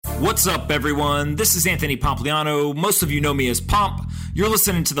What's up, everyone? This is Anthony Pompliano. Most of you know me as Pomp. You're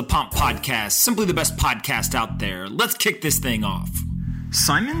listening to the Pomp Podcast, simply the best podcast out there. Let's kick this thing off.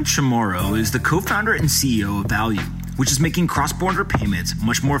 Simon Chamorro is the co-founder and CEO of Value, which is making cross-border payments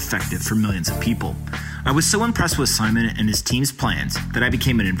much more effective for millions of people. I was so impressed with Simon and his team's plans that I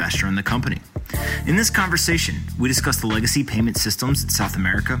became an investor in the company. In this conversation, we discussed the legacy payment systems in South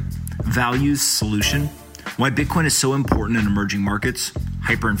America, Value's solution, why Bitcoin is so important in emerging markets,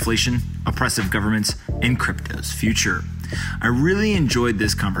 hyperinflation, oppressive governments, and crypto's future. I really enjoyed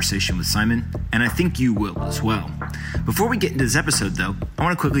this conversation with Simon, and I think you will as well. Before we get into this episode, though, I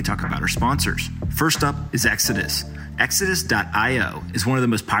want to quickly talk about our sponsors. First up is Exodus. Exodus.io is one of the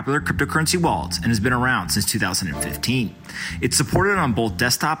most popular cryptocurrency wallets and has been around since 2015. It's supported on both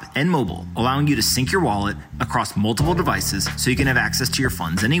desktop and mobile, allowing you to sync your wallet across multiple devices so you can have access to your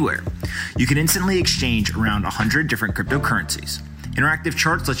funds anywhere. You can instantly exchange around 100 different cryptocurrencies. Interactive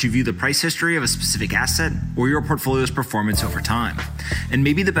charts let you view the price history of a specific asset or your portfolio's performance over time. And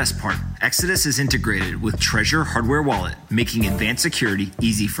maybe the best part, Exodus is integrated with Treasure Hardware Wallet, making advanced security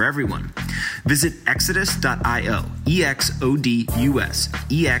easy for everyone. Visit exodus.io, EXODUS,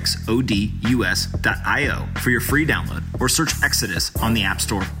 EXODUS.io for your free download, or search Exodus on the App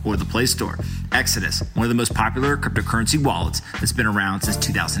Store or the Play Store. Exodus, one of the most popular cryptocurrency wallets that's been around since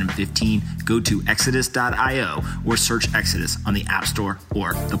 2015. Go to exodus.io or search Exodus on the App Store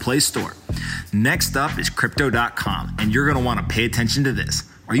or the Play Store. Next up is crypto.com, and you're going to want to pay attention to this.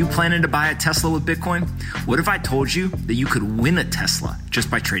 Are you planning to buy a Tesla with Bitcoin? What if I told you that you could win a Tesla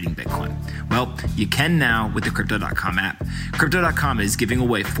just by trading Bitcoin? Well, you can now with the Crypto.com app. Crypto.com is giving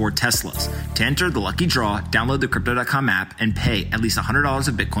away 4 Teslas. To enter the lucky draw, download the Crypto.com app and pay at least $100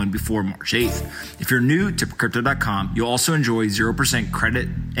 of Bitcoin before March 8th. If you're new to Crypto.com, you'll also enjoy 0% credit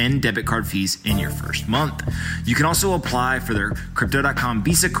and debit card fees in your first month. You can also apply for their Crypto.com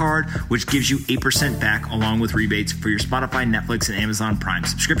Visa card, which gives you 8% back along with rebates for your Spotify, Netflix, and Amazon Prime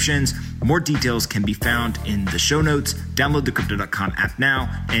subscriptions. More details can be found in the show notes. Download the Crypto.com app now,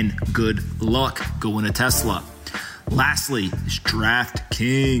 and good luck. Go win a Tesla. Lastly is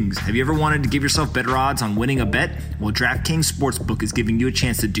DraftKings. Have you ever wanted to give yourself better odds on winning a bet? Well, DraftKings Sportsbook is giving you a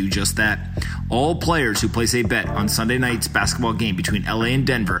chance to do just that. All players who place a bet on Sunday night's basketball game between LA and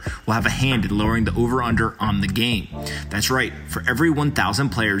Denver will have a hand in lowering the over-under on the game. That's right. For every 1,000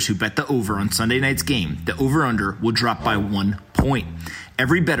 players who bet the over on Sunday night's game, the over-under will drop by 1 point.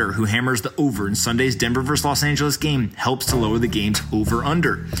 Every bettor who hammers the over in Sunday's Denver vs. Los Angeles game helps to lower the game's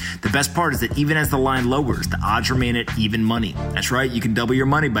over-under. The best part is that even as the line lowers, the odds remain at even money. That's right, you can double your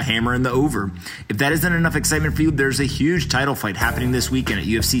money by hammering the over. If that isn't enough excitement for you, there's a huge title fight happening this weekend at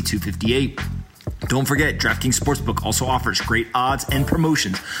UFC 258. Don't forget, DraftKings Sportsbook also offers great odds and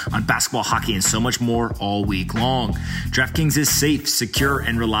promotions on basketball, hockey, and so much more all week long. DraftKings is safe, secure,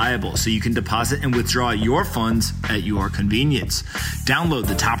 and reliable, so you can deposit and withdraw your funds at your convenience. Download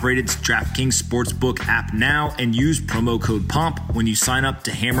the top-rated DraftKings Sportsbook app now and use promo code POMP when you sign up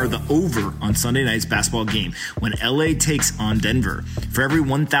to hammer the over on Sunday night's basketball game when LA takes on Denver. For every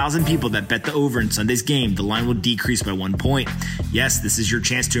 1,000 people that bet the over in Sunday's game, the line will decrease by 1 point. Yes, this is your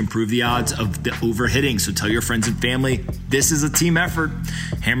chance to improve the odds of the over hitting, so tell your friends and family this is a team effort.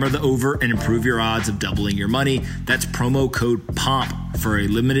 Hammer the over and improve your odds of doubling your money. That's promo code POMP for a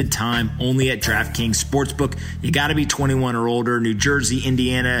limited time only at DraftKings Sportsbook. You got to be 21 or older. New Jersey,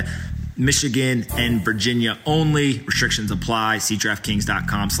 Indiana, Michigan, and Virginia only. Restrictions apply. See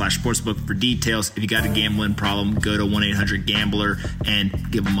DraftKings.com/sportsbook for details. If you got a gambling problem, go to 1-800-GAMBLER and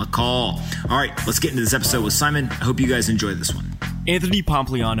give them a call. All right, let's get into this episode with Simon. I hope you guys enjoy this one. Anthony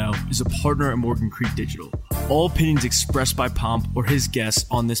Pompliano is a partner at Morgan Creek Digital. All opinions expressed by Pomp or his guests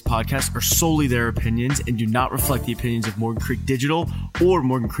on this podcast are solely their opinions and do not reflect the opinions of Morgan Creek Digital or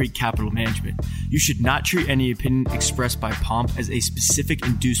Morgan Creek Capital Management. You should not treat any opinion expressed by Pomp as a specific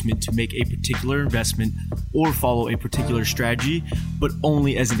inducement to make a particular investment or follow a particular strategy, but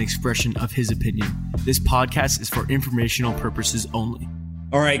only as an expression of his opinion. This podcast is for informational purposes only.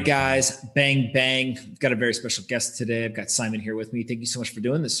 All right, guys, bang, bang. I've got a very special guest today. I've got Simon here with me. Thank you so much for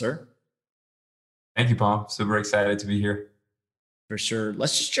doing this, sir. Thank you, Paul. Super excited to be here. For sure.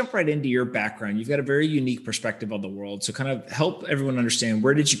 Let's just jump right into your background. You've got a very unique perspective on the world. So kind of help everyone understand,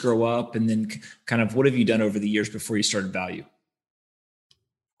 where did you grow up? And then kind of what have you done over the years before you started Value?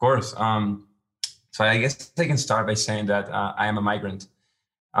 Of course. So I guess I can start by saying that I am a migrant.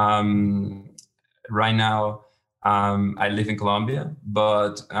 Right now, I live in Colombia,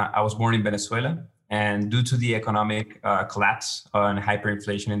 but I was born in Venezuela. And due to the economic collapse and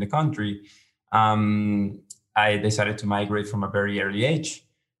hyperinflation in the country, I decided to migrate from a very early age.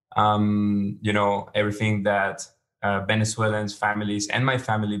 Everything that Venezuelans, families, and my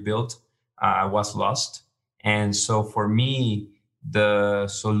family built was lost. And so for me, the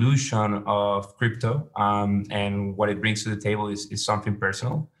solution of crypto and what it brings to the table is something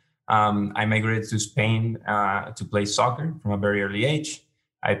personal. I migrated to Spain to play soccer from a very early age.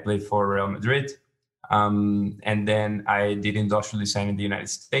 I played for Real Madrid. And then I did industrial design in the United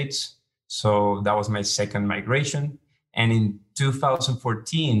States. So that was my second migration. And in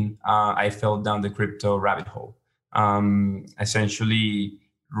 2014, I fell down the crypto rabbit hole. Essentially,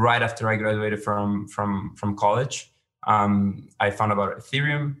 right after I graduated from college, I found about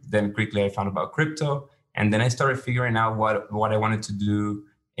Ethereum. Then quickly I found about crypto. And then I started figuring out what I wanted to do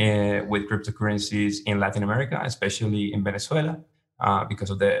with cryptocurrencies in Latin America, especially in Venezuela. Because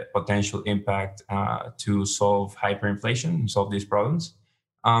of the potential impact to solve hyperinflation and solve these problems.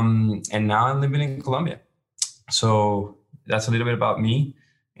 And now I'm living in Colombia. So that's a little bit about me.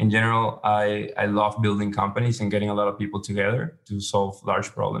 In general, I love building companies and getting a lot of people together to solve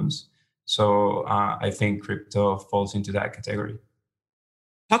large problems. So I think crypto falls into that category.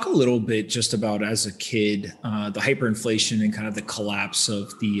 Talk a little bit just about, as a kid, the hyperinflation and kind of the collapse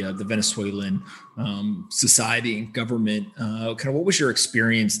of the Venezuelan society and government. Kind of what was your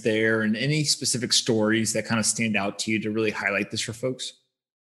experience there, and any specific stories that kind of stand out to you to really highlight this for folks?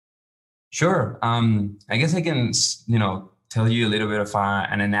 Sure. I guess I can, tell you a little bit of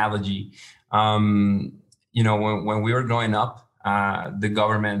an analogy. When we were growing up, the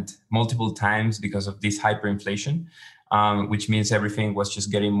government multiple times, because of this hyperinflation, which means everything was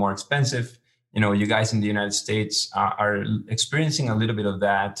just getting more expensive. You guys in the United States are experiencing a little bit of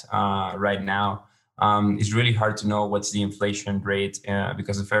that right now. It's really hard to know what's the inflation rate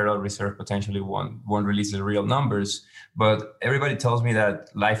because the Federal Reserve potentially won't release the real numbers. But everybody tells me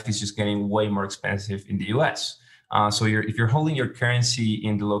that life is just getting way more expensive in the US. So if you're holding your currency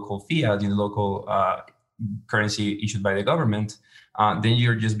in the local fiat, in the local currency issued by the government, then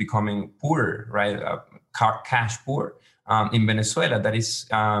you're just becoming poorer, right? Cash poor. In Venezuela,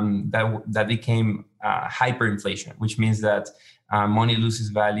 that became hyperinflation, which means that money loses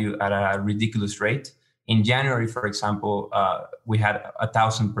value at a ridiculous rate. In January, for example, we had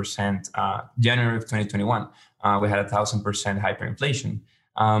 1,000%. January of 2021, we had 1,000% hyperinflation.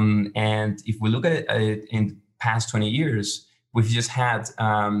 And if we look at it in past 20 years, we've just had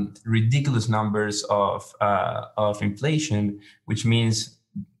ridiculous numbers of inflation, which means,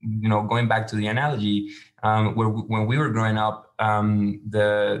 going back to the analogy, when we were growing up,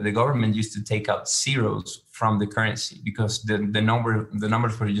 the government used to take out zeros from the currency because the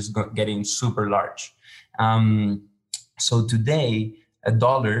numbers were just getting super large. So today, a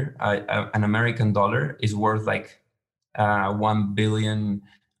dollar, an American dollar, is worth like 1 million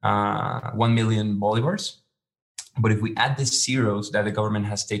bolivars. But if we add the zeros that the government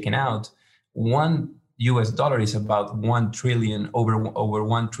has taken out, one US dollar is about 1 trillion, over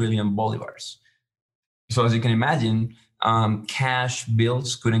 1 trillion bolivars. So as you can imagine, cash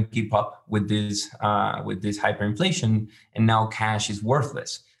bills couldn't keep up with this hyperinflation, and now cash is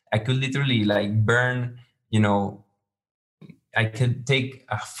worthless. I could literally burn, I could take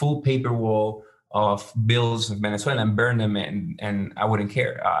a full paper wall of bills of Venezuela and burn them, and I wouldn't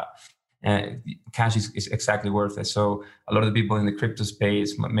care. Cash is exactly worthless. So a lot of the people in the crypto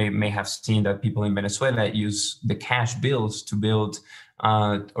space may have seen that people in Venezuela use the cash bills to build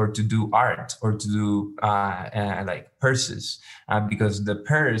or to do art or to do like purses, because the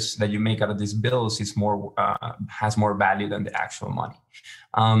purse that you make out of these bills is has more value than the actual money.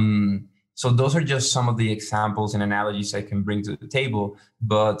 So those are just some of the examples and analogies I can bring to the table.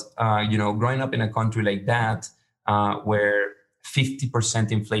 But growing up in a country like that, where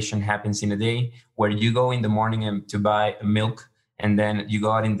 50% inflation happens in a day, where you go in the morning to buy milk, and then you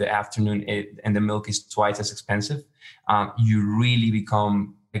go out in the afternoon and the milk is twice as expensive, you really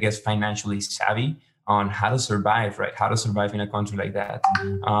become, I guess, financially savvy on how to survive, right? How to survive in a country like that.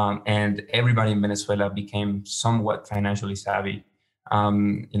 And everybody in Venezuela became somewhat financially savvy,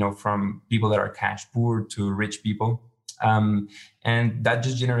 from people that are cash poor to rich people. And that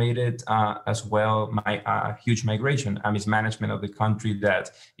just generated as well my huge migration, mismanagement of the country that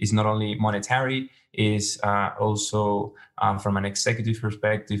is not only monetary, is also from an executive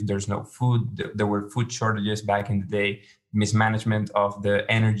perspective. There's no food. There were food shortages back in the day, mismanagement of the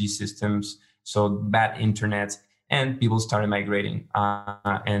energy systems, so bad internet, and people started migrating,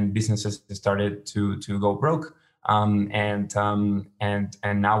 and businesses started to go broke. And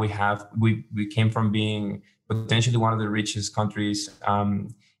now we came from being potentially one of the richest countries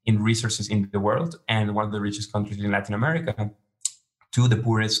in resources in the world, and one of the richest countries in Latin America, to the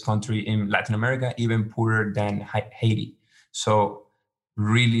poorest country in Latin America, even poorer than Haiti. So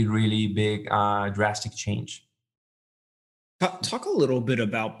really, really big, drastic change. Talk a little bit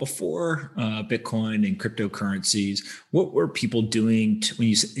about before Bitcoin and cryptocurrencies. What were people doing when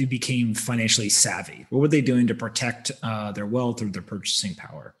you became financially savvy? What were they doing to protect their wealth or their purchasing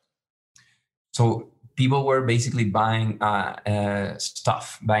power? So people were basically buying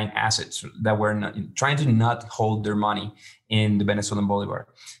stuff, buying assets that were trying to not hold their money in the Venezuelan bolivar.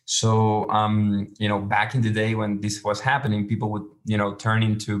 So, back in the day when this was happening, people would, turn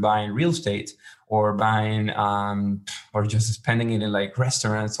into buying real estate or buying or just spending it in like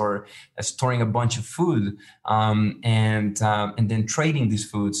restaurants or storing a bunch of food and then trading this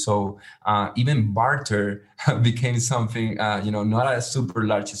food. So even barter became something, not at a super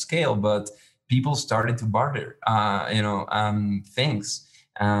large scale, but people started to barter, things.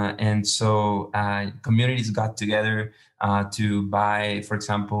 And so communities got together to buy, for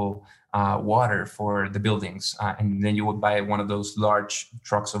example, water for the buildings. And then you would buy one of those large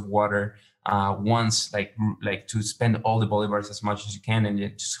trucks of water once, like to spend all the bolivars as much as you can and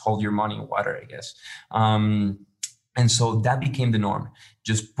just hold your money in water, I guess. And so that became the norm,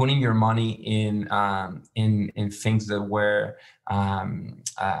 just putting your money in things that were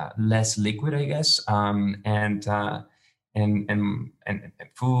less liquid, I guess, and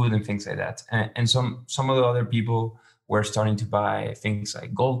food and things like that. And some of the other people were starting to buy things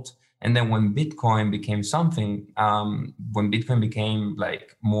like gold. And then when Bitcoin became something, when Bitcoin became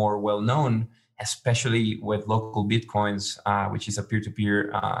like more well known, especially with local Bitcoins, which is a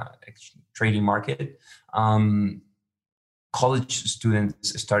peer-to-peer trading market. College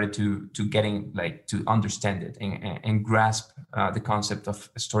students started to getting like to understand it and grasp the concept of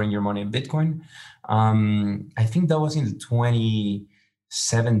storing your money in Bitcoin. I think that was in the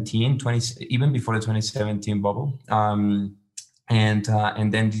 2017, even before the 2017 bubble. And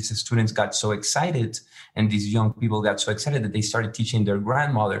then these students got so excited, and these young people got so excited that they started teaching their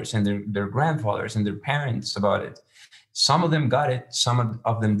grandmothers and their grandfathers and their parents about it. Some of them got it, some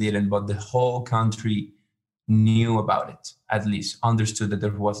of them didn't, but the whole country knew about it, at least understood that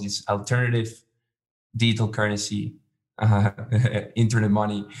there was this alternative digital currency, internet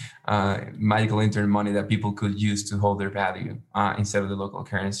money, magical internet money that people could use to hold their value instead of the local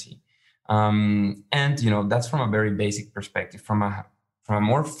currency. And that's from a very basic perspective. From a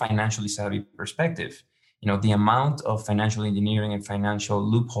more financially savvy perspective, the amount of financial engineering and financial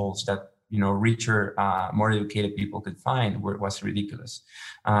loopholes that richer, more educated people could find was ridiculous.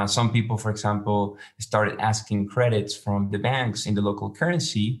 Some people, for example, started asking credits from the banks in the local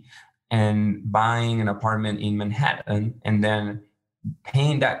currency and buying an apartment in Manhattan and then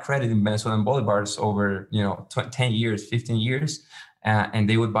paying that credit in Venezuelan bolivars over, 10 years, 15 years. And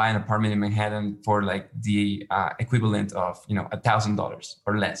they would buy an apartment in Manhattan for like the equivalent of, $1,000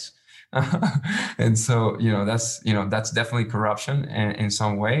 or less. And so, that's definitely corruption in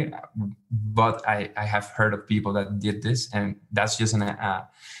some way. But I have heard of people that did this, and that's just kind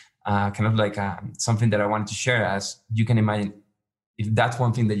of like something that I wanted to share. As you can imagine, if that's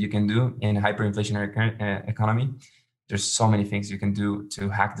one thing that you can do in a hyperinflationary economy, there's so many things you can do to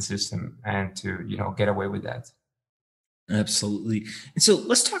hack the system and to, get away with that. Absolutely. And so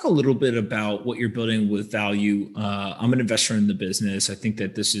let's talk a little bit about what you're building with Value. I'm an investor in the business. I think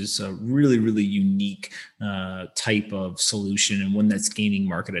that this is a really, really unique type of solution and one that's gaining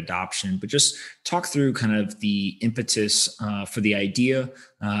market adoption. But just talk through kind of the impetus for the idea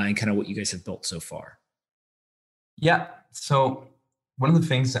and kind of what you guys have built so far. Yeah. So one of the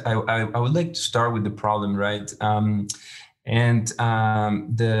things I would like to start with the problem, right?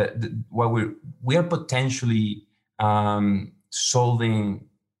 What we are potentially solving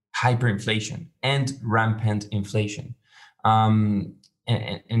hyperinflation and rampant inflation. And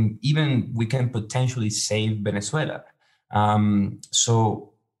even we can potentially save Venezuela.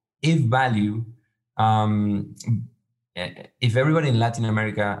 So if Value, if everybody in Latin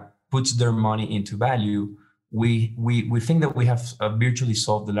America puts their money into Value, we think that we have virtually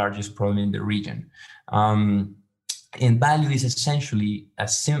solved the largest problem in the region. And Value is essentially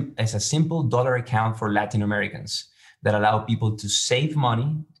as a simple dollar account for Latin Americans that allow people to save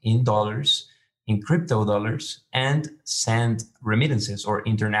money in dollars, in crypto dollars, and send remittances or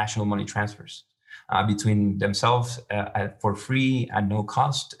international money transfers between themselves for free at no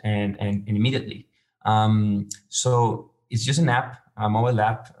cost and immediately. So it's just an app, a mobile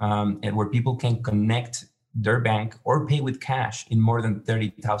app, where people can connect their bank or pay with cash in more than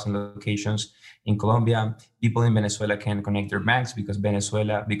 30,000 locations in Colombia. People in Venezuela can connect their banks because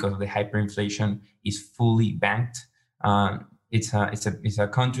Venezuela, because of the hyperinflation, is fully banked. It's a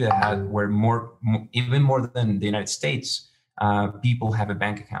country that has where even more than the United States, people have a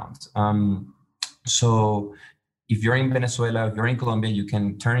bank account. So if you're in Venezuela, if you're in Colombia, you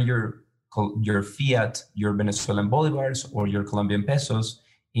can turn your your fiat, your Venezuelan bolivars, or your Colombian pesos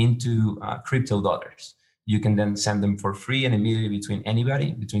into crypto dollars. You can then send them for free and immediately between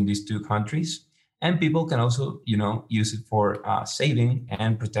anybody between these two countries. And people can also, use it for saving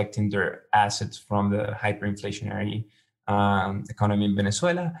and protecting their assets from the hyperinflationary economy in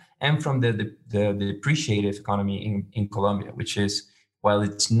Venezuela and from the depreciative economy in Colombia, which is, while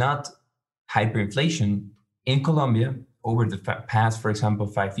it's not hyperinflation, in Colombia, over the past, for example,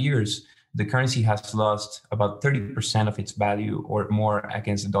 5 years, the currency has lost about 30% of its value or more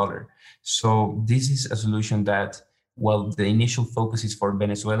against the dollar. So this is a solution that, while the initial focus is for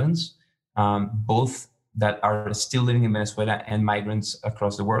Venezuelans, both that are still living in Venezuela and migrants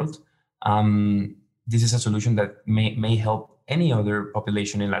across the world, this is a solution that may help any other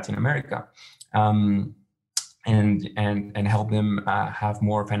population in Latin America, and help them have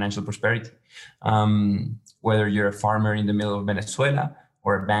more financial prosperity. Whether you're a farmer in the middle of Venezuela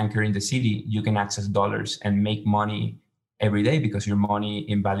or a banker in the city, you can access dollars and make money every day because your money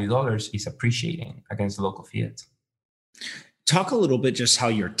in value dollars is appreciating against the local fiat. Talk a little bit just how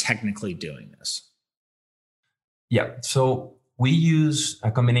you're technically doing this. Yeah, so we use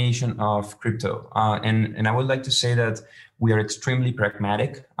a combination of crypto, and I would like to say that we are extremely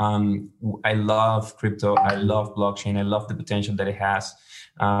pragmatic. I love crypto. I love blockchain. I love the potential that it has.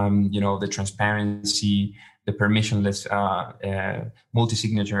 The transparency, the permissionless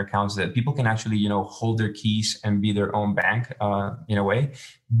multi-signature accounts that people can actually, hold their keys and be their own bank in a way.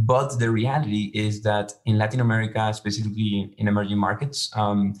 But the reality is that in Latin America, specifically in emerging markets,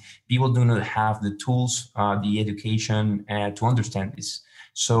 people do not have the tools, the education to understand this.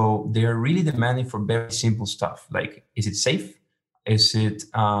 So they're really demanding for very simple stuff. Like, is it safe? Is it,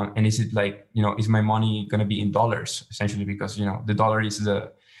 like, is my money going to be in dollars, essentially, because, the dollar is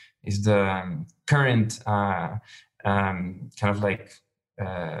the current kind of like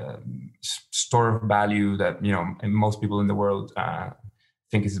store of value that, and most people in the world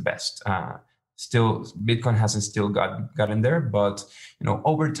think is the best. Still, Bitcoin hasn't still gotten there, but,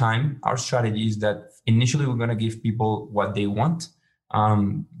 over time, our strategy is that initially we're going to give people what they want,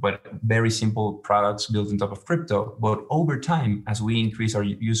 but very simple products built on top of crypto. But over time, as we increase our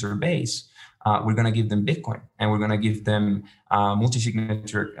user base, we're going to give them Bitcoin, and we're going to give them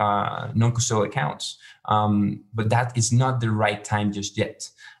multi-signature non-custodial accounts. But that is not the right time just yet.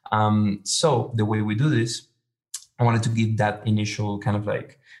 So the way we do this, I wanted to give that initial kind of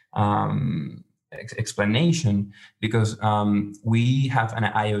like explanation because we have an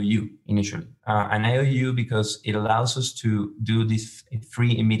IOU initially. An IOU because it allows us to do these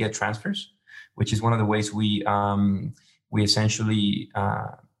free immediate transfers, which is one of the ways we essentially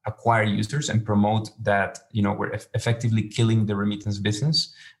acquire users and promote that, we're effectively killing the remittance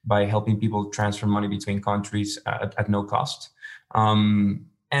business by helping people transfer money between countries at no cost, and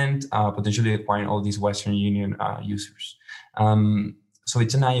potentially acquiring all these Western Union users. So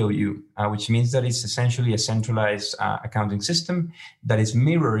it's an IOU, which means that it's essentially a centralized accounting system that is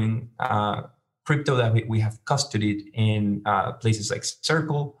mirroring crypto that we have custodied in places like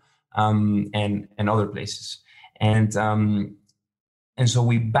Circle and other places. And so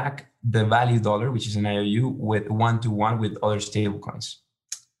we back the value dollar, which is an IOU, with one-to-one with other stablecoins.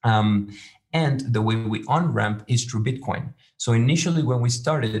 And the way we on-ramp is through Bitcoin. So initially when we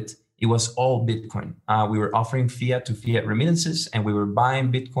started, it was all Bitcoin. We were offering fiat to fiat remittances, and we were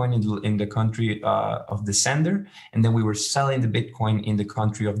buying Bitcoin in the country of the sender. And then we were selling the Bitcoin in the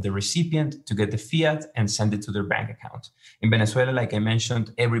country of the recipient to get the fiat and send it to their bank account. In Venezuela, like I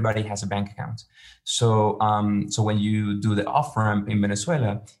mentioned, everybody has a bank account. So, so when you do the off-ramp in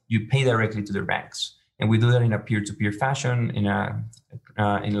Venezuela, you pay directly to their banks. And we do that in a peer-to-peer fashion,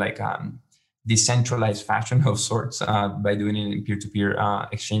 decentralized fashion of sorts, by doing it in peer-to-peer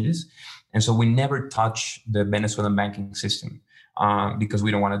exchanges. And so we never touch the Venezuelan banking system because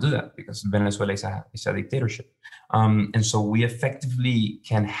we don't want to do that, because Venezuela is a dictatorship. And so we effectively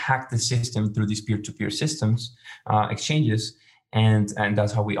can hack the system through these peer-to-peer systems, exchanges, and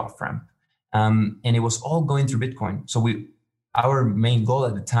that's how we off-ramp. And it was all going through Bitcoin. So our main goal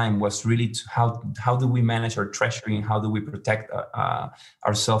at the time was really to how do we manage our treasury, and how do we protect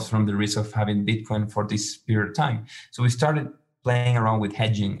ourselves from the risk of having Bitcoin for this period of time. So we started playing around with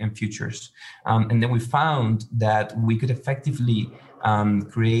hedging and futures. And then we found that we could effectively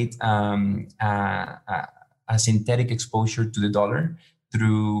create a synthetic exposure to the dollar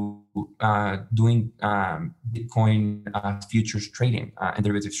through doing Bitcoin futures trading and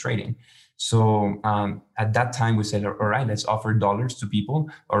derivatives trading. So at that time, we said, all right, let's offer dollars to people,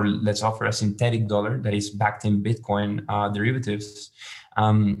 or let's offer a synthetic dollar that is backed in Bitcoin derivatives.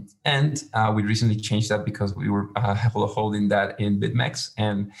 And we recently changed that because we were holding that in BitMEX.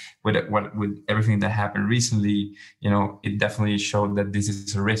 And with everything that happened recently, it definitely showed that this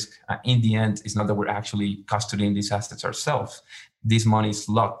is a risk. In the end, it's not that we're actually custodying these assets ourselves. This money is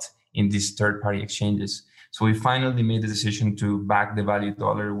locked in these third-party exchanges. So we finally made the decision to back the value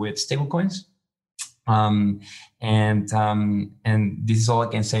dollar with stablecoins. And this is all I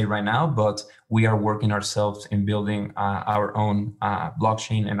can say right now, but we are working ourselves in building our own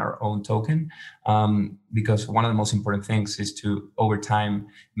blockchain and our own token, because one of the most important things is to, over time,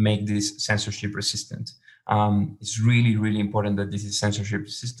 make this censorship resistant. It's really, really important that this is censorship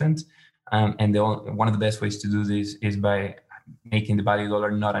resistant. And one of the best ways to do this is by making the value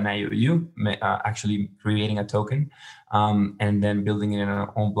dollar not an IOU, actually creating a token, and then building it in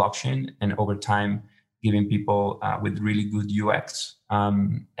our own blockchain, and over time giving people with really good UX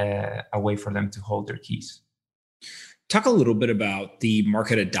a way for them to hold their keys. Talk a little bit about the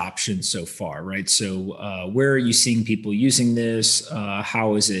market adoption so far, right? So where are you seeing people using this?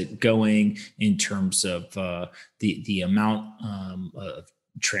 How is it going in terms of the amount of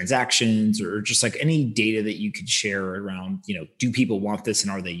transactions, or just like any data that you could share around, do people want this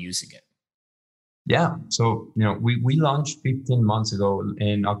and are they using it? Yeah. So, we launched 15 months ago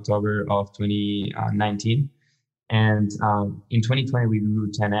in October of 2019. And in 2020, we grew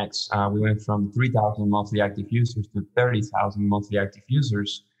 10x. We went from 3,000 monthly active users to 30,000 monthly active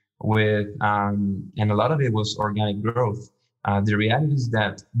users and a lot of it was organic growth. The reality is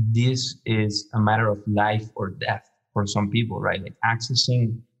that this is a matter of life or death for some people, right? Like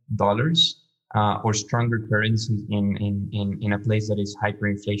accessing dollars or stronger currencies in a place that is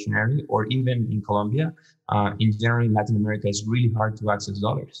hyperinflationary, or even in Colombia. In general, in Latin America, it's really hard to access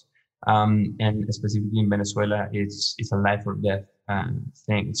dollars. And specifically in Venezuela, it's a life or death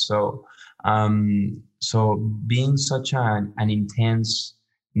thing. So being such an intense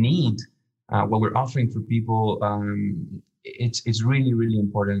need, what we're offering for people, it's really, really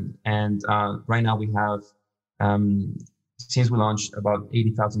important. And right now we have, since we launched, about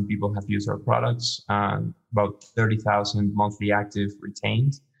 80,000 people have used our products, about 30,000 monthly active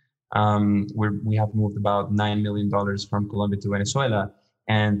retained. We have moved about $9 million from Colombia to Venezuela.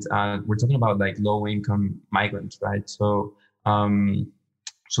 And we're talking about like low income migrants, right? So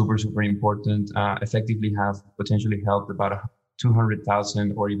super, super important. Effectively have potentially helped about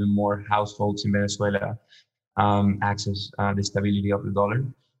 200,000 or even more households in Venezuela access the stability of the dollar.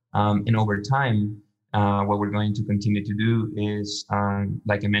 And over time, what we're going to continue to do is,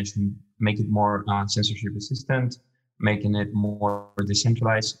 like I mentioned, make it more censorship resistant, making it more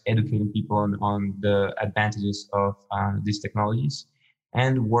decentralized, educating people on the advantages of these technologies,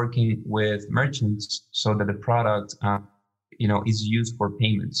 and working with merchants so that the product, is used for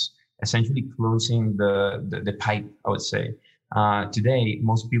payments, essentially closing the pipe, I would say. Today,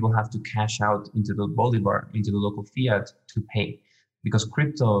 most people have to cash out into the Bolivar, into the local fiat to pay, because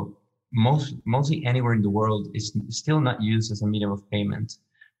crypto, mostly anywhere in the world, is still not used as a medium of payment.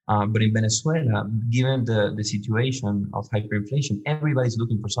 But in Venezuela, given the situation of hyperinflation, everybody's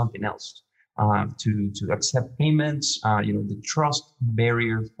looking for something else to accept payments. The trust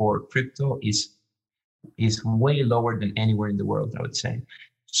barrier for crypto is way lower than anywhere in the world, I would say.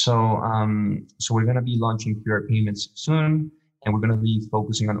 So we're going to be launching QR payments soon, and we're going to be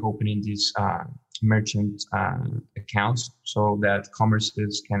focusing on opening these merchant accounts so that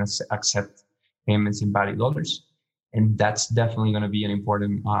commerces can accept payments in valid dollars. And that's definitely going to be an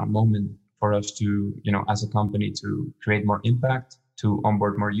important moment for us to, as a company, to create more impact, to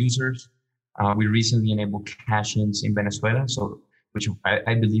onboard more users. We recently enabled cash-ins in Venezuela, which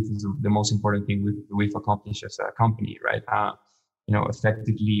I believe is the most important thing we've accomplished as a company, right?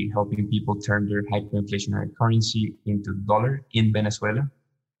 Effectively helping people turn their hyperinflationary currency into dollar in Venezuela.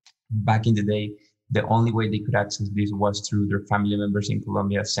 Back in the day, the only way they could access this was through their family members in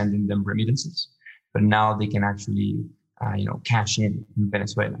Colombia sending them remittances. But now they can actually, cash in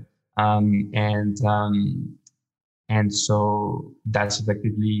Venezuela. And so that's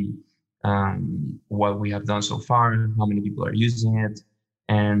effectively what we have done so far, how many people are using it.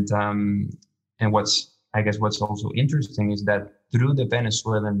 And what's also interesting is that through the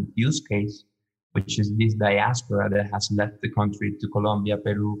Venezuelan use case, which is this diaspora that has left the country to Colombia,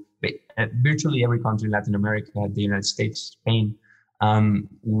 Peru, virtually every country in Latin America, the United States, Spain,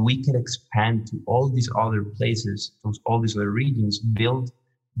 we can expand to all these other places, all these other regions, build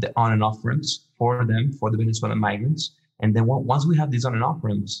the on and off ramps for them, for the Venezuelan migrants. And then once we have these on and off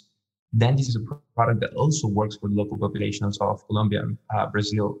ramps, then this is a product that also works for the local populations of Colombia,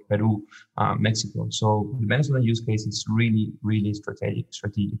 Brazil, Peru, Mexico. So the Venezuelan use case is really, really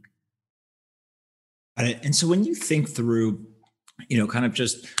strategic. And so when you think through kind of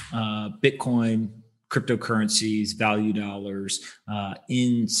just Bitcoin, cryptocurrencies, value dollars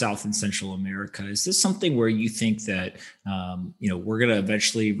in South and Central America. Is this something where you think that we're going to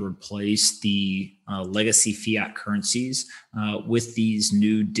eventually replace the legacy fiat currencies with these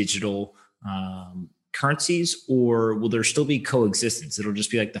new digital currencies, or will there still be coexistence? It'll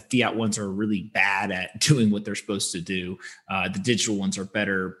just be like the fiat ones are really bad at doing what they're supposed to do. The digital ones are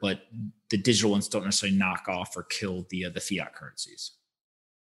better, but the digital ones don't necessarily knock off or kill the fiat currencies.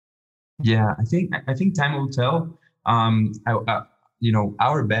 Yeah, I think time will tell. Our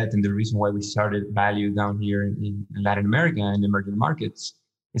bet and the reason why we started value down here in Latin America and emerging markets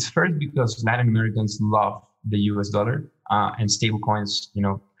is first because Latin Americans love the US dollar, and stable coins,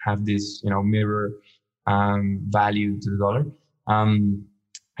 have this, mirror value to the dollar. And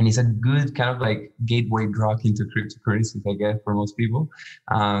it's a good kind of like gateway drug into cryptocurrencies, I guess, for most people.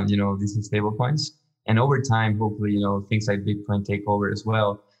 These are stable coins. And over time, hopefully, things like Bitcoin take over as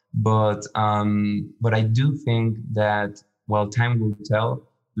well. But I do think that, well, time will tell.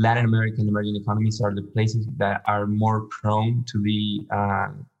 Latin American emerging economies are the places that are more prone to be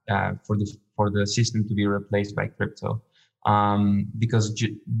for the system to be replaced by crypto, because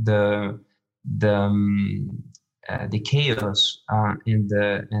the chaos and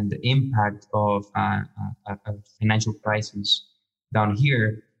the impact of a financial crisis down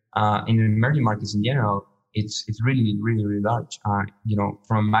here in emerging markets in general, it's really really really large.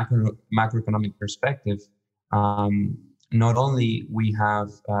 From a macroeconomic perspective, not only we have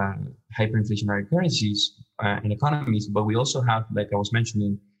hyperinflationary currencies and economies, but we also have, like I was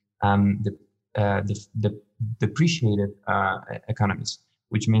mentioning, the depreciated economies,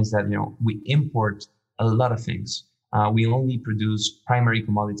 which means that we import a lot of things. We only produce primary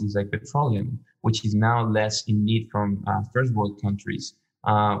commodities like petroleum, which is now less in need from first world countries.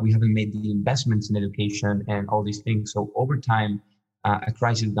 We haven't made the investments in education and all these things. So over time, a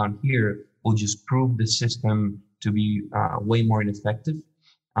crisis down here will just prove the system to be way more ineffective,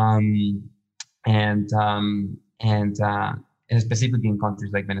 and specifically in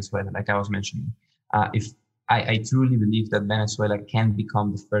countries like Venezuela, like I was mentioning. If I truly believe that Venezuela can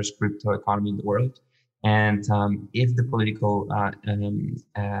become the first crypto economy in the world, and if the political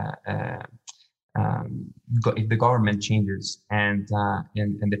if the government changes and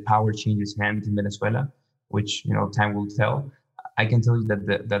the power changes hands in Venezuela, which time will tell, I can tell you that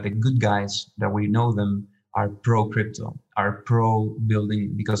the good guys that we know them are pro crypto, are pro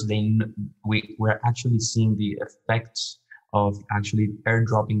building, because we're actually seeing the effects of actually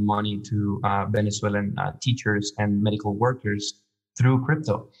airdropping money to Venezuelan teachers and medical workers through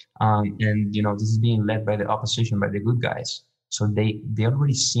crypto, and this is being led by the opposition, by the good guys. So they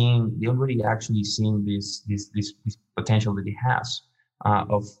already actually seeing this potential that it has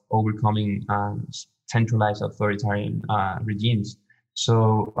of overcoming centralized authoritarian regimes.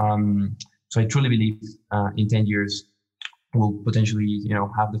 So I truly believe in 10 years we'll potentially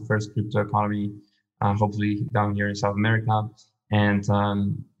have the first crypto economy, hopefully down here in South America, and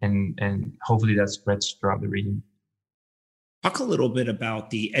hopefully that spreads throughout the region. Talk a little bit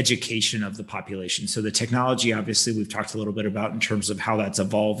about the education of the population. So the technology, obviously, we've talked a little bit about in terms of how that's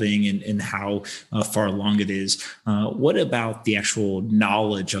evolving and how far along it is. What about the actual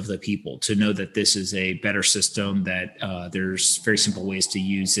knowledge of the people to know that this is a better system, that there's very simple ways to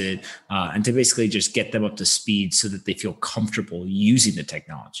use it, and to basically just get them up to speed so that they feel comfortable using the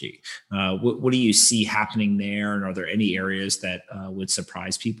technology? What do you see happening there? And are there any areas that would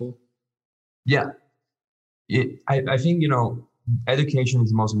surprise people? Yeah. I think education is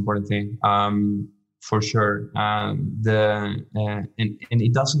the most important thing, for sure. And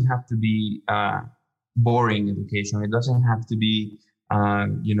it doesn't have to be boring education. It doesn't have to be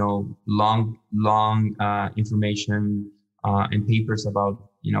long information and papers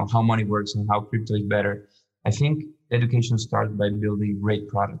about how money works and how crypto is better. I think education starts by building great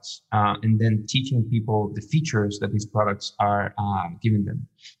products, and then teaching people the features that these products are giving them.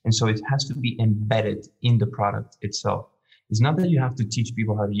 And so it has to be embedded in the product itself. It's not that you have to teach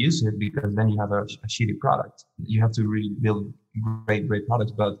people how to use it, because then you have a shitty product. You have to really build great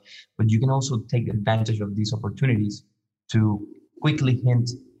products, but you can also take advantage of these opportunities to quickly hint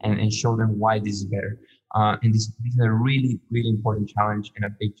and show them why this is better. And this is a really, really important challenge and a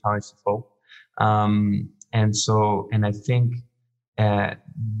big challenge to solve. And I think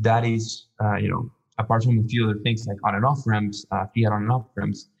that is, apart from a few other things like on and off ramps, fiat on and off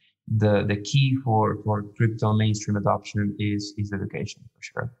ramps, the key for crypto mainstream adoption is education, for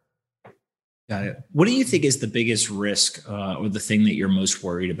sure. Got it. What do you think is the biggest risk or the thing that you're most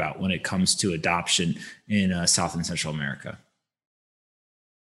worried about when it comes to adoption in South and Central America?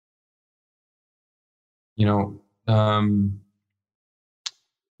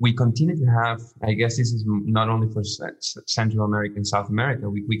 we continue to have, I guess this is not only for Central America and South America,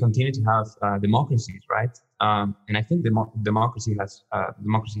 we continue to have democracies, right? And I think democracy has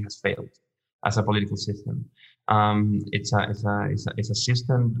failed as a political system. It's a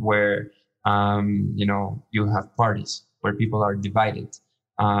system where you have parties where people are divided,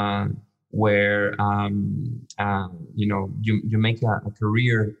 where you make a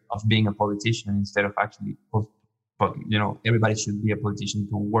career of being a politician instead of actually. But everybody should be a politician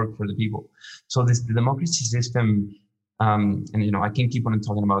to work for the people. So the democracy system, and I can keep on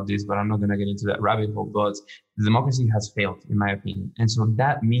talking about this, but I'm not going to get into that rabbit hole. But the democracy has failed, in my opinion, and so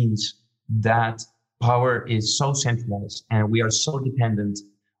that means that power is so centralized, and we are so dependent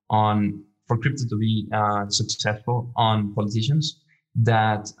for crypto to be successful on politicians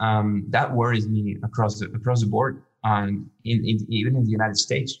that that worries me across the board, even in the United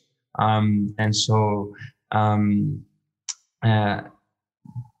States, and so.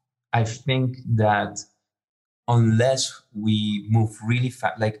 I think that unless we move really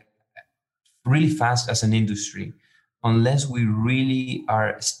fast as an industry, unless we really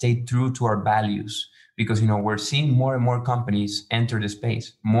stay true to our values, because we're seeing more and more companies enter the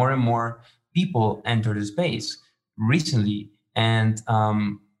space, more and more people enter the space recently, and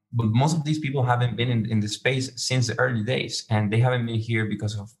but most of these people haven't been in the space since the early days, and they haven't been here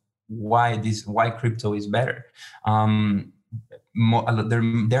because of why crypto is better. There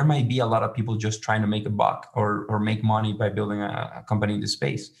might be a lot of people just trying to make a buck or make money by building a company in the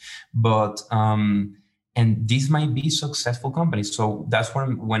space, but and these might be successful companies. So that's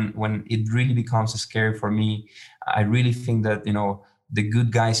when it really becomes scary for me. I really think that the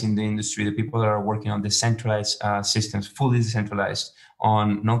good guys in the industry, the people that are working on decentralized systems, fully decentralized,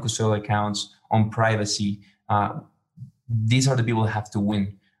 on non-custodial accounts, on privacy, these are the people that have to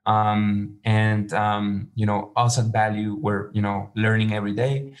win. Us at Value, we're learning every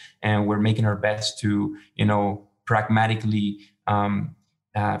day, and we're making our best to pragmatically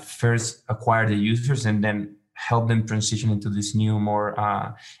first acquire the users and then help them transition into this new, more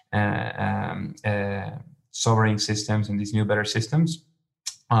sovereign systems and these new better systems.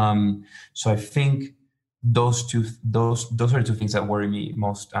 So I think those are two things that worry me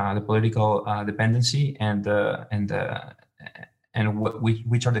most: the political dependency and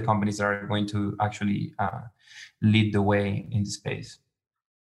which are the companies that are going to actually lead the way in the space.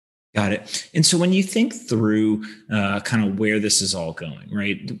 Got it. And so when you think through kind of where this is all going,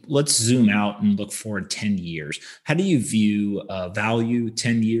 right? Let's zoom out and look forward 10 years. How do you view Value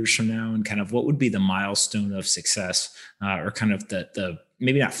 10 years from now, and kind of what would be the milestone of success, or kind of the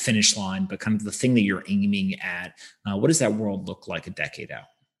maybe not finish line, but kind of the thing that you're aiming at? What does that world look like a decade out?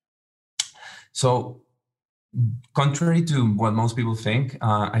 So, contrary to what most people think,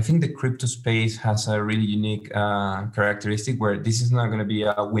 I think the crypto space has a really unique characteristic where this is not going to be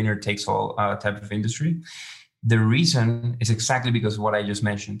a winner takes all type of industry. The reason is exactly because of what I just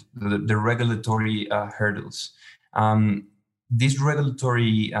mentioned, the regulatory hurdles. These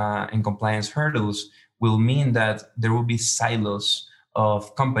regulatory and compliance hurdles will mean that there will be silos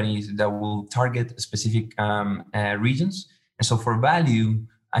of companies that will target specific regions. And so for Value,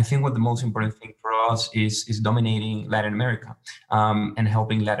 I think what the most important thing for us is dominating Latin America, and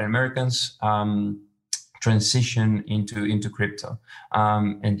helping Latin Americans transition into crypto,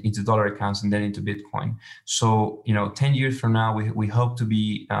 and into dollar accounts and then into Bitcoin. So 10 years from now, we hope to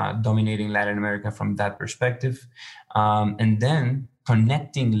be dominating Latin America from that perspective, and then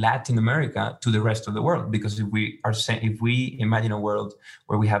connecting Latin America to the rest of the world. Because if we imagine a world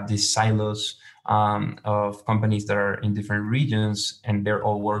where we have these silos of companies that are in different regions and they're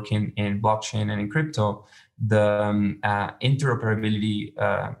all working in blockchain and in crypto, the interoperability,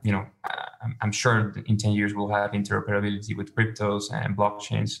 I'm sure in 10 years we'll have interoperability with cryptos and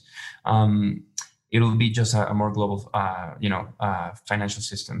blockchains. It'll be just a more global, financial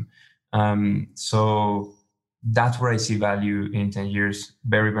system. So that's where I see Value in 10 years,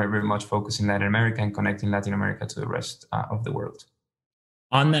 very, very, very much focused in Latin America and connecting Latin America to the rest of the world.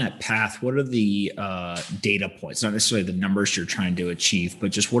 On that path, what are the data points, not necessarily the numbers you're trying to achieve, but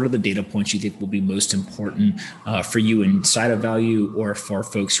just what are the data points you think will be most important for you inside of Value, or for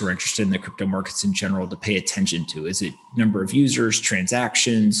folks who are interested in the crypto markets in general to pay attention to? Is it number of users,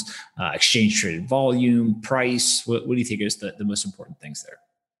 transactions, exchange traded volume, price? What do you think is the most important things there?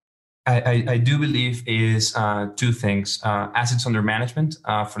 I do believe is two things: assets under management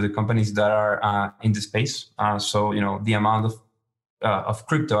for the companies that are in the space. So the amount of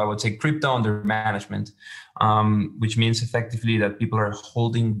crypto, I would say crypto under management, which means effectively that people are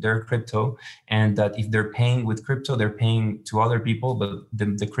holding their crypto, and that if they're paying with crypto, they're paying to other people, but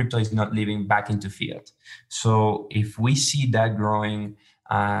the crypto is not leaving back into fiat. So if we see that growing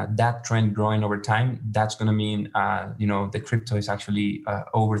that trend growing over time, that's going to mean, the crypto is actually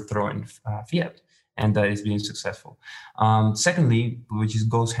overthrowing fiat, and that is being successful. Secondly, which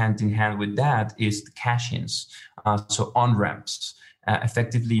goes hand in hand with that, is the cash-ins, so on-ramps.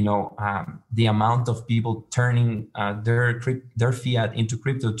 Effectively, the amount of people turning their fiat into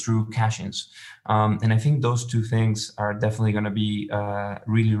crypto through cash-ins. And I think those two things are definitely going to be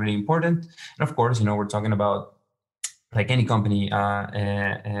really, really important. And of course, we're talking about, like any company,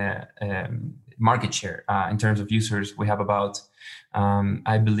 market share. In terms of users, we have about,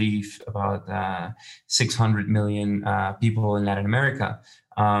 I believe, about 600 million people in Latin America.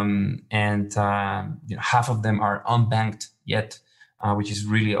 And half of them are unbanked yet, which is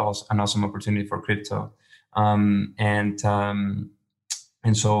really also an awesome opportunity for crypto. And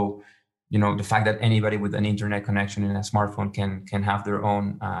so, the fact that anybody with an internet connection and a smartphone can have their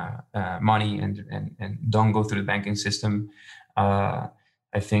own money and don't go through the banking system,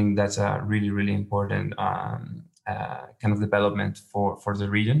 I think that's a really, really important kind of development for the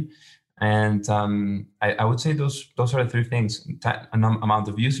region. And I would say those are the three things: amount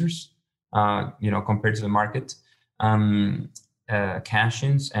of users, compared to the market,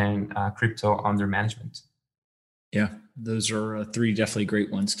 cash-ins, and crypto under management. Yeah, those are three definitely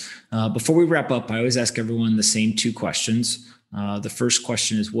great ones. Before we wrap up, I always ask everyone the same two questions. The first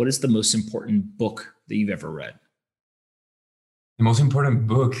question is, what is the most important book that you've ever read? The most important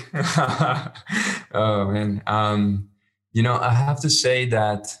book? Oh, man. I have to say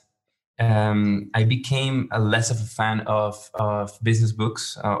that I became less of a fan of business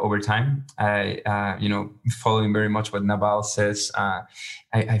books over time. Following very much what Naval says,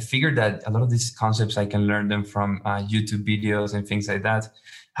 I figured that a lot of these concepts, I can learn them from YouTube videos and things like that.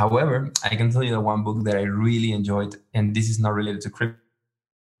 However, I can tell you that one book that I really enjoyed, and this is not related to crypto,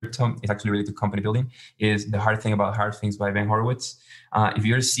 it's actually related to company building, is The Hard Thing About Hard Things by Ben Horowitz. If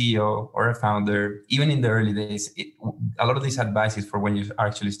you're a CEO or a founder, even in the early days, a lot of this advice is for when you're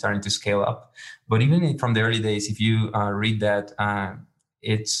actually starting to scale up. But even from the early days, if you read that, I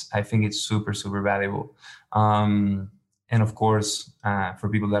think it's super, super valuable. And of course, for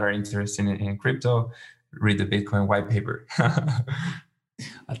people that are interested in crypto, read the Bitcoin white paper.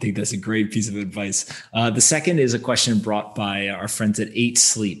 I think that's a great piece of advice. The second is a question brought by our friends at 8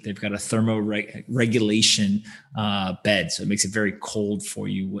 Sleep. They've got a thermoregulation bed, so it makes it very cold for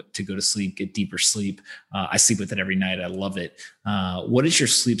you to go to sleep, get deeper sleep. I sleep with it every night. I love it. What is your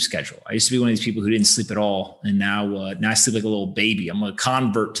sleep schedule? I used to be one of these people who didn't sleep at all, and now I sleep like a little baby. I'm a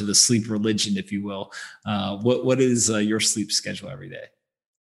convert to the sleep religion, if you will. What is your sleep schedule every day?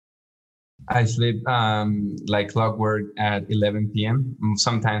 I sleep like clockwork at 11 p.m.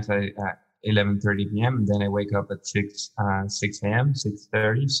 Sometimes at 11:30 p.m. And then I wake up at 6 a.m.,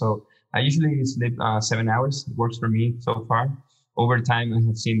 6:30. So I usually sleep 7 hours. It works for me so far. Over time, I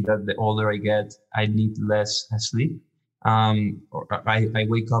have seen that the older I get, I need less sleep. Or I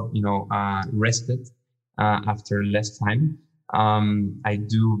wake up, rested after less time. I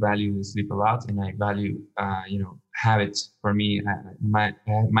do value sleep a lot, and I value, habits. For me,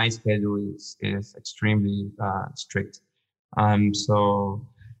 my schedule is extremely strict. So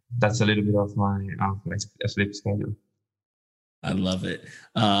that's a little bit of my sleep schedule. I love it.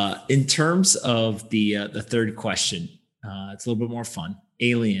 In terms of the third question, it's a little bit more fun.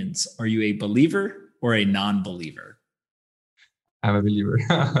 Aliens, are you a believer or a non-believer? I'm a believer.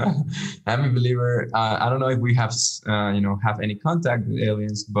 I'm a believer. I don't know if we have any contact with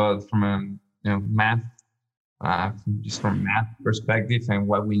aliens, but from math. From math perspective and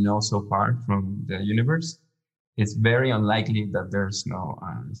what we know so far from the universe, it's very unlikely that there's no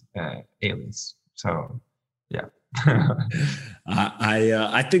aliens. So, yeah.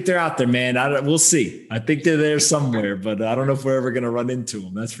 I think they're out there, man. We'll see. I think they're there somewhere, but I don't know if we're ever going to run into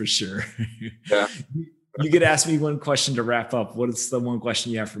them. That's for sure. Yeah. You could ask me one question to wrap up. What is the one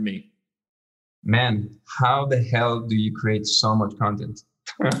question you have for me? Man, how the hell do you create so much content?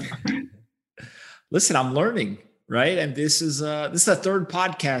 Listen, I'm learning, right? And this is the third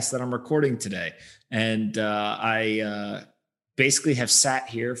podcast that I'm recording today. And I basically have sat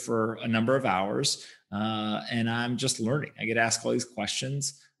here for a number of hours and I'm just learning. I get asked all these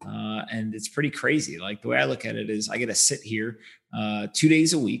questions and it's pretty crazy. Like the way I look at it is I get to sit here 2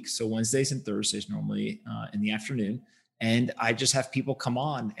 days a week. So Wednesdays and Thursdays normally in the afternoon. And I just have people come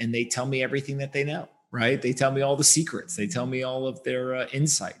on and they tell me everything that they know, right? They tell me all the secrets. They tell me all of their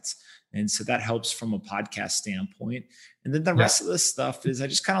insights. And so that helps from a podcast standpoint. And then the rest of the stuff is I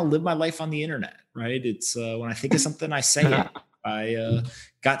just kind of live my life on the internet, right? It's when I think of something, I say it. I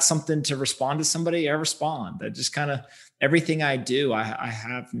got something to respond to somebody, I respond. I just kind of everything I do, I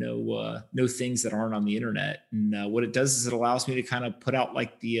have no things that aren't on the internet. And what it does is it allows me to kind of put out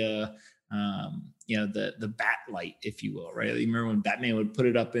like the bat light, if you will, right? You remember when Batman would put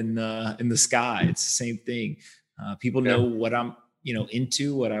it up in the sky? It's the same thing. People know what I'm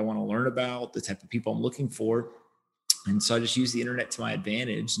into, what I want to learn about, the type of people I'm looking for. And so I just use the internet to my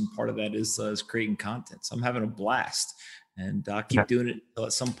advantage. And part of that is creating content. So I'm having a blast, and I'll keep doing it until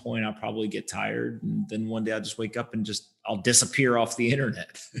at some point I'll probably get tired. And then one day I'll just wake up and I'll disappear off the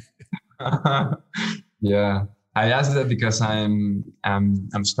internet. Yeah. I asked that because I'm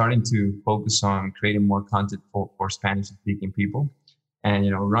starting to focus on creating more content for Spanish speaking people.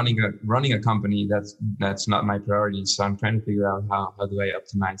 And, running a company, that's not my priority. So I'm trying to figure out how do I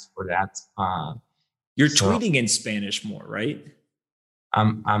optimize for that. You're tweeting in Spanish more, right?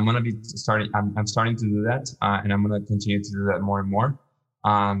 I'm going to be starting. I'm starting to do that, and I'm going to continue to do that more and more,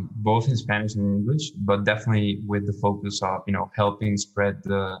 both in Spanish and English, but definitely with the focus of helping spread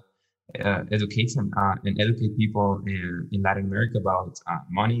the education and educate people in Latin America about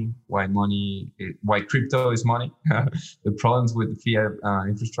money, why crypto is money, the problems with the fiat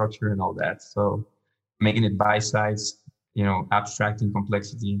infrastructure and all that. So making it bite-sized, abstracting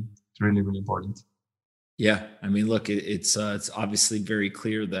complexity, it's really, really important. Yeah, I mean, look, it's obviously very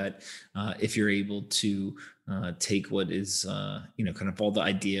clear that if you're able to take what is kind of all the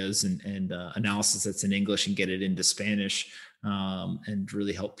ideas and analysis that's in English and get it into Spanish, and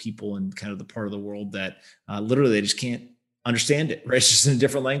really help people in kind of the part of the world that literally they just can't understand it, right? It's just in a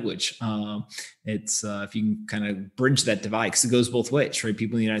different language. It's if you can kind of bridge that divide, because it goes both ways, right?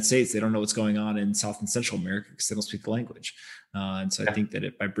 People in the United States, they don't know what's going on in South and Central America because they don't speak the language. And so I think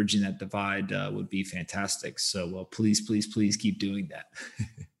that by bridging that divide would be fantastic. So please keep doing that.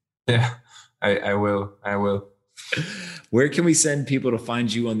 Yeah, I will. Where can we send people to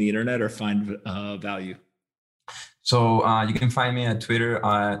find you on the internet or find value? So you can find me on Twitter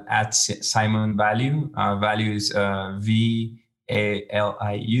at Simon Value. Value is VALIU,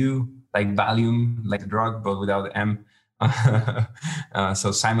 like Valium, like a drug, but without the M.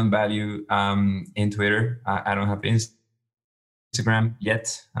 So Simon Value in Twitter. I don't have Instagram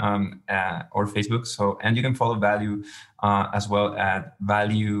yet or Facebook. So, and you can follow Value as well at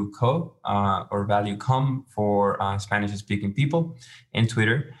Value Co or Value Com for Spanish speaking people in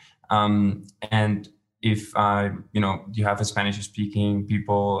Twitter. And if you have a Spanish speaking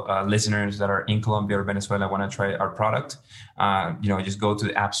people, listeners that are in Colombia or Venezuela want to try our product, just go to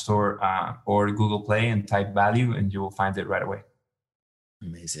the App Store or Google Play and type Value and you will find it right away.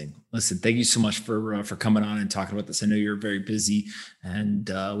 Amazing. Listen, thank you so much for coming on and talking about this. I know you're very busy, and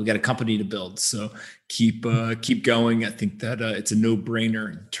we got a company to build. So keep going. I think that it's a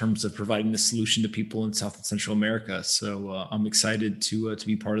no-brainer in terms of providing the solution to people in South and Central America. So I'm excited to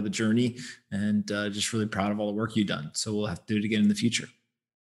be part of the journey, and just really proud of all the work you've done. So we'll have to do it again in the future.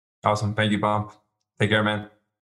 Awesome. Thank you, Bob. Take care, man.